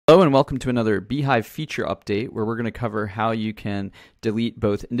and welcome to another beehiiv feature update where we're going to cover how you can delete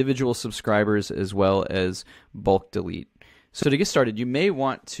both individual subscribers as well as bulk delete. So to get started, you may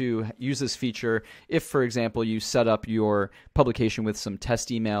want to use this feature if, for example, you set up your publication with some test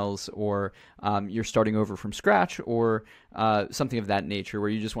emails, or you're starting over from scratch, or something of that nature where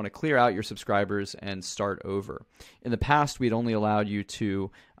you just want to clear out your subscribers and start over. In the past, we'd only allowed you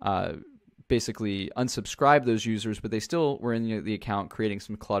to basically unsubscribe those users, but they still were in the account creating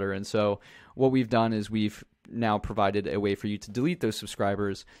some clutter. And so what we've done is we've now provided a way for you to delete those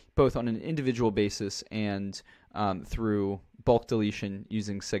subscribers both on an individual basis and through bulk deletion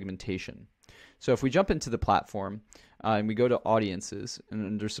using segmentation. So if we jump into the platform and we go to audiences and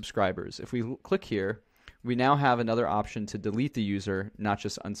under subscribers, if we click here, we now have another option to delete the user, not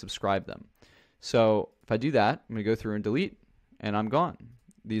just unsubscribe them. So if I do that, I'm going to go through and delete, and I'm gone.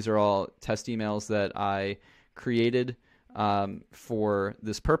 These are all test emails that I created for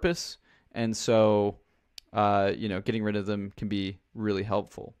this purpose, and so getting rid of them can be really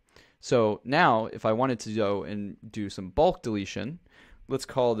helpful. So now, if I wanted to go and do some bulk deletion, let's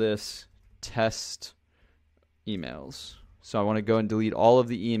call this test emails. So I want to go and delete all of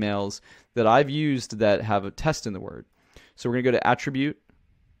the emails that I've used that have a test in the word. So we're going to go to attribute.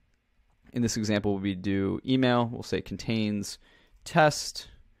 In this example, we do email. We'll say contains test,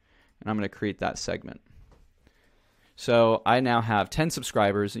 and I'm going to create that segment. So I now have 10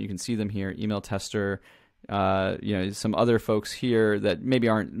 subscribers, and you can see them here, email tester, some other folks here that maybe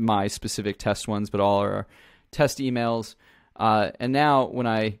aren't my specific test ones, but all are test emails. And now when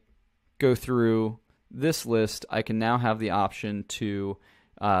I go through this list, I can now have the option to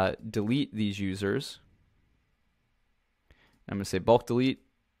delete these users. I'm going to say bulk delete.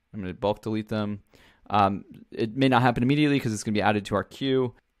 I'm going to bulk delete them. It may not happen immediately because it's going to be added to our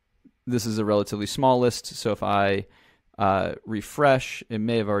queue. This is a relatively small list, so if I refresh, it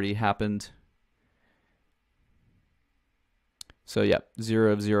may have already happened. So yeah,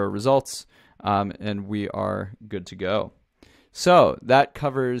 0 of 0 results, and we are good to go. So that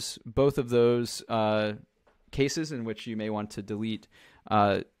covers both of those cases in which you may want to delete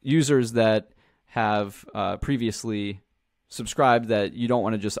users that have previously subscribed that you don't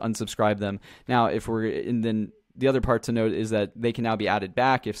want to just unsubscribe them. Now, then the other part to note is that they can now be added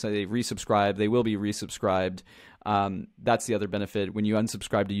back. If say they resubscribe, they will be resubscribed. That's the other benefit. When you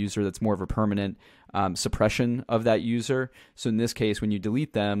unsubscribe to a user, that's more of a permanent suppression of that user. So in this case, when you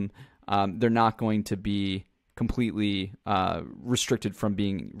delete them, they're not going to be completely restricted from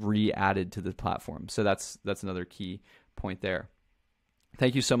being re-added to the platform. So that's another key point there.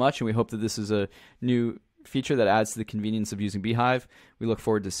 Thank you so much, and we hope that this is a new feature that adds to the convenience of using beehiiv. We look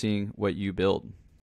forward to seeing what you build.